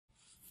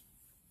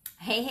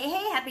Hey,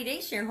 happy day,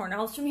 Sharon Horner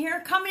Holstrom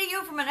here, coming to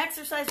you from an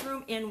exercise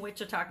room in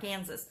Wichita,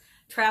 Kansas.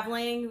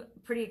 Traveling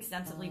pretty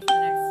extensively for the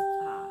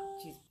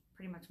next,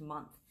 pretty much a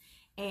month.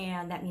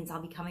 And that means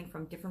I'll be coming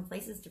from different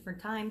places,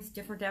 different times,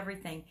 different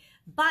everything.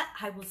 But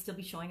I will still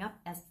be showing up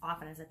as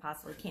often as I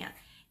possibly can.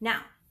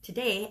 Now,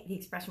 today, the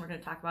expression we're going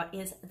to talk about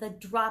is the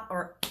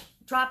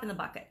drop in the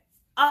bucket.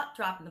 A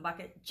drop in the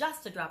bucket,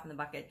 just a drop in the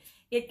bucket.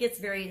 It gets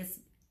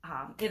various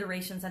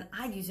iterations, and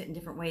I use it in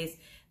different ways.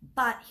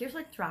 But here's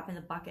what drop in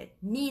the bucket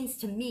means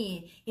to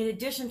me, in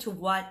addition to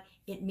what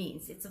it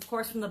means. It's, of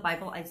course, from the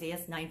Bible, Isaiah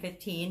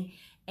 9:15,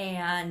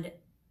 and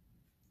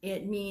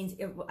it means,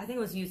 I think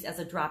it was used as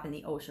a drop in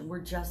the ocean. We're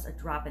just a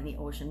drop in the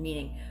ocean,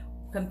 meaning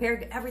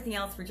compared to everything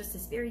else, we're just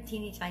this very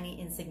teeny tiny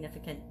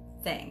insignificant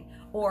thing.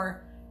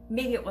 Or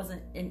maybe it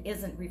wasn't and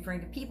isn't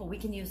referring to people. We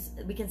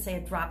can say a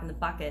drop in the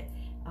bucket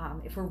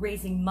if we're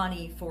raising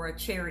money for a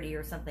charity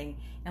or something,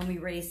 and we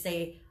raise,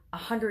 say,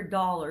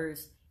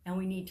 $100, and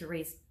we need to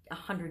raise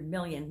 100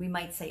 million. We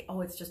might say, oh,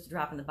 it's just a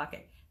drop in the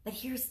bucket. But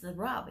here's the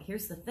rub.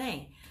 Here's the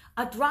thing.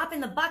 A drop in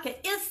the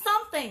bucket is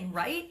something,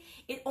 right?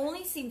 It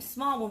only seems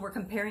small when we're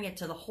comparing it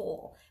to the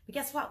whole. But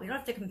guess what? We don't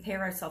have to compare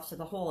ourselves to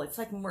the whole. It's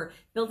like when we're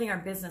building our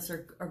business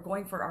or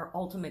going for our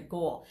ultimate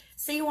goal.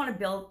 Say you want to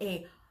build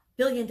a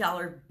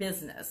billion-dollar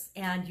business,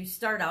 and you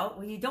start out,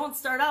 well, you don't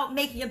start out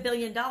making $1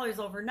 billion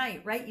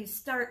overnight, right? You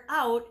start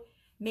out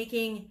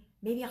making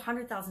maybe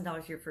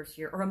 $100,000 your first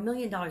year, or $1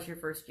 million your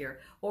first year,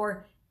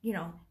 or,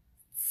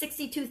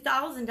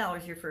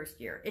 $62,000 your first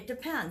year. It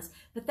depends.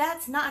 But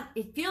that's not,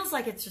 it feels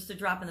like it's just a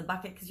drop in the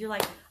bucket because you're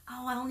like,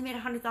 oh, I only made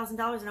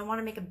 $100,000 and I want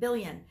to make $1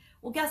 billion.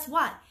 Well, guess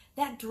what?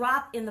 That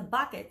drop in the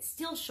bucket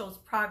still shows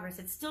progress.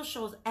 It still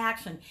shows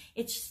action.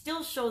 It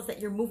still shows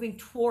that you're moving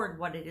toward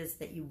what it is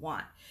that you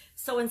want.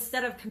 So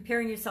instead of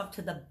comparing yourself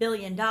to the $1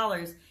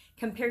 billion,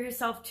 compare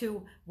yourself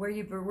to where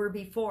you were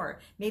before.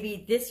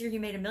 Maybe this year you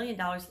made $1 million.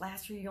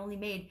 Last year you only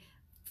made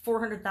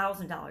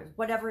 $400,000.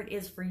 Whatever it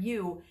is for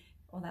you.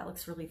 Well, that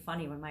looks really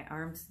funny when my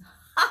arms...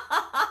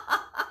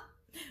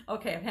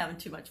 Okay, I'm having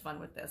too much fun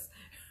with this.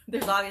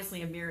 There's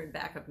obviously a mirror in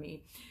back of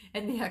me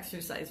in the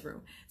exercise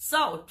room.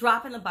 So,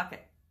 drop in the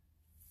bucket.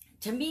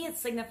 To me, it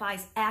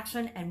signifies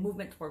action and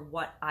movement toward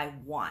what I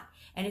want.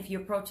 And if you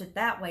approach it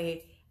that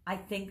way, I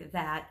think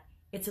that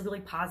it's a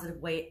really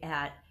positive way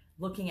at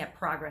looking at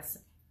progress.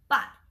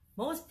 But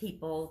most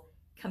people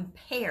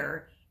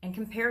compare, and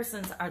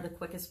comparisons are the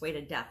quickest way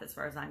to death as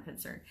far as I'm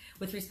concerned.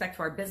 With respect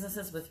to our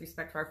businesses, with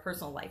respect to our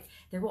personal life,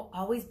 there will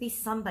always be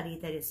somebody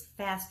that is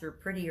faster,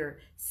 prettier,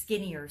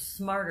 skinnier,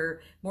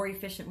 smarter, more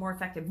efficient, more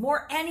effective,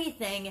 more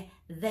anything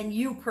than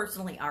you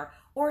personally are,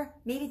 or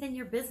maybe than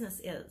your business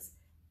is.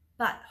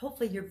 But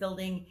hopefully you're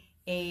building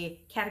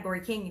a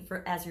category king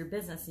as your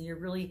business, and you're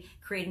really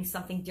creating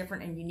something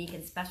different and unique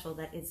and special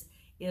that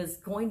is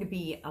going to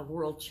be a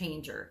world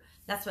changer.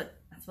 That's what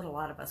a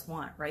lot of us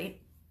want, right?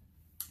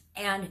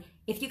 And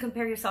if you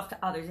compare yourself to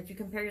others, if you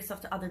compare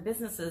yourself to other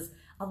businesses,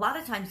 a lot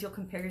of times you'll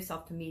compare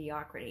yourself to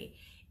mediocrity.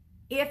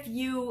 If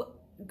you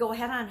go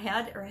head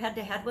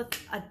to head with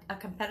a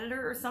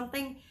competitor or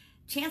something,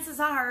 chances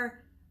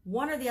are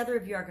one or the other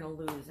of you are going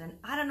to lose. And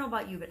I don't know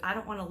about you, but I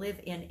don't want to live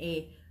in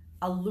a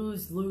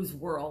lose-lose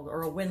world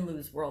or a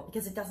win-lose world,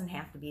 because it doesn't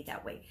have to be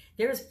that way.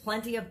 There's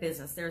plenty of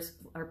business, there's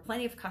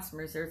plenty of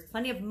customers, there's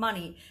plenty of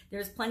money,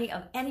 there's plenty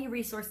of any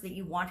resource that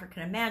you want or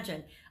can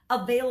imagine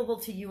available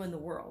to you in the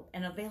world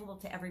and available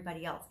to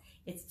everybody else.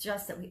 It's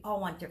just that we all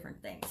want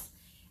different things.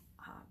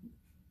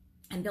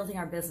 And building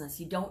our business,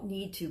 you don't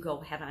need to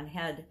go head on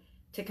head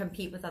to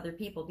compete with other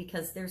people,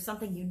 because there's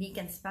something unique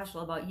and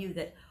special about you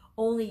that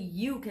only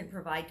you can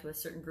provide to a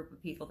certain group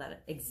of people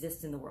that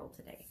exist in the world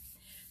today.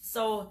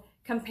 So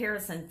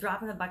comparison,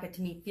 drop in the bucket,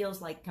 to me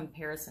feels like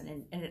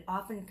comparison,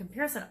 and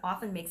comparison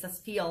often makes us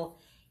feel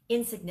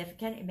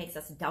insignificant. It makes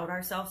us doubt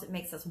ourselves. It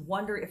makes us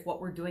wonder if what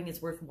we're doing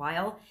is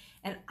worthwhile.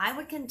 And I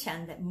would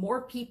contend that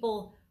more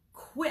people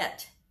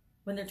quit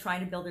when they're trying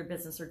to build their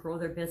business or grow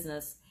their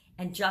business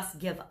and just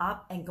give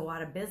up and go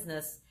out of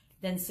business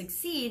than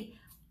succeed,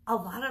 a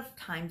lot of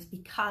times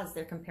because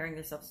they're comparing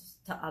themselves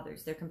to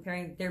others. They're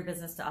comparing their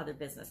business to other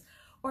business.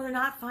 Or they're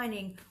not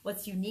finding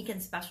what's unique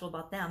and special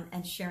about them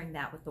and sharing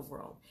that with the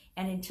world.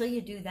 And until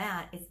you do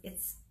that, it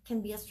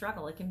can be a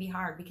struggle. It can be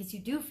hard, because you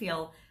do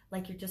feel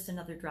like you're just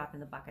another drop in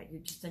the bucket.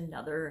 You're just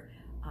another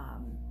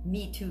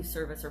Me Too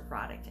service or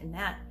product. And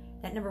that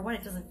number one,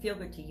 it doesn't feel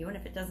good to you. And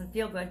if it doesn't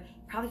feel good,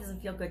 it probably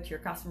doesn't feel good to your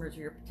customers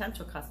or your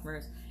potential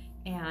customers.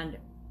 And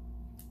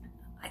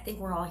I think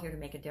we're all here to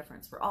make a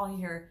difference. We're all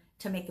here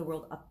to make the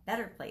world a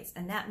better place.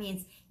 And that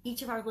means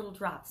each of our little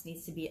drops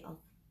needs to be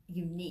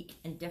unique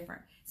and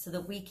different, so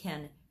that we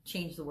can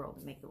change the world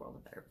and make the world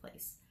a better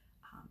place.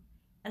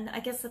 And I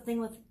guess the thing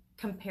with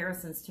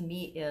comparisons to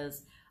me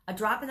is a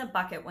drop in the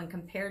bucket when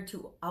compared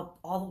to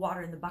all the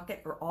water in the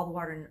bucket or all the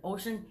water in an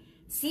ocean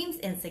seems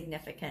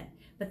insignificant,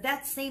 but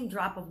that same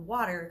drop of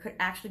water could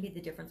actually be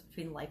the difference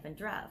between life and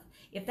death.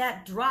 If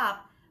that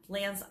drop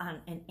lands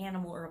on an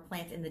animal or a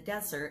plant in the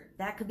desert,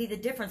 that could be the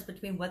difference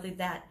between whether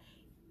that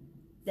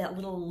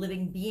little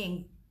living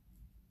being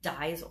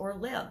dies or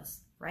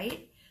lives,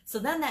 right? So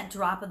then that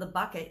drop of the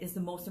bucket is the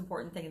most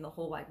important thing in the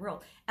whole wide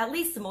world, at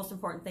least the most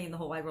important thing in the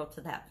whole wide world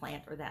to that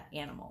plant or that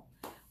animal.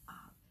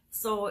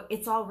 So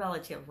it's all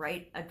relative,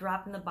 right? A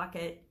drop in the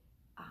bucket,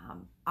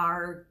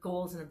 our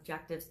goals and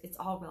objectives, it's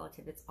all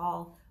relative. It's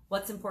all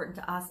what's important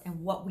to us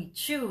and what we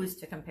choose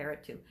to compare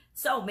it to.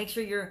 So make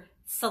sure you're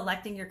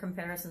selecting your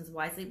comparisons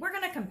wisely. We're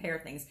going to compare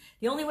things.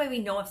 The only way we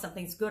know if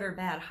something's good or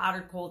bad, hot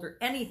or cold or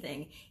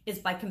anything is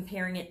by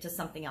comparing it to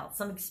something else,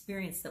 some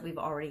experience that we've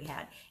already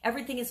had.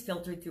 Everything is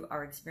filtered through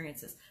our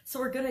experiences. So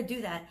we're going to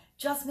do that.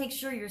 Just make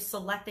sure you're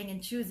selecting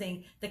and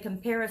choosing the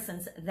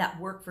comparisons that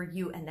work for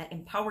you and that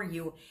empower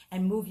you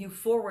and move you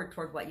forward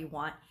toward what you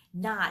want,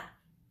 not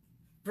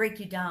break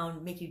you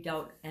down, make you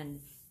doubt and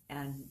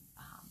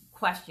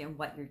question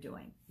what you're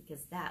doing,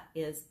 because that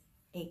is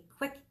a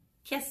quick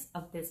kiss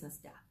of business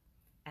death.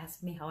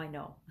 Ask me how I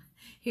know.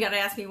 You got to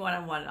ask me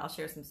one-on-one and I'll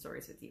share some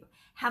stories with you.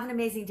 Have an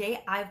amazing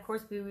day. I, of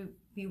course, will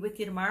be with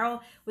you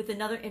tomorrow with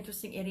another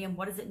interesting idiom.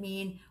 What does it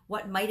mean?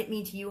 What might it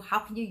mean to you? How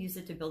can you use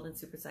it to build and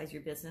supersize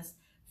your business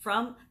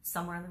from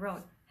somewhere on the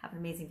road? Have an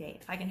amazing day.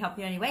 If I can help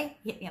you in any way,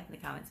 hit me up in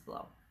the comments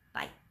below.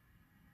 Bye.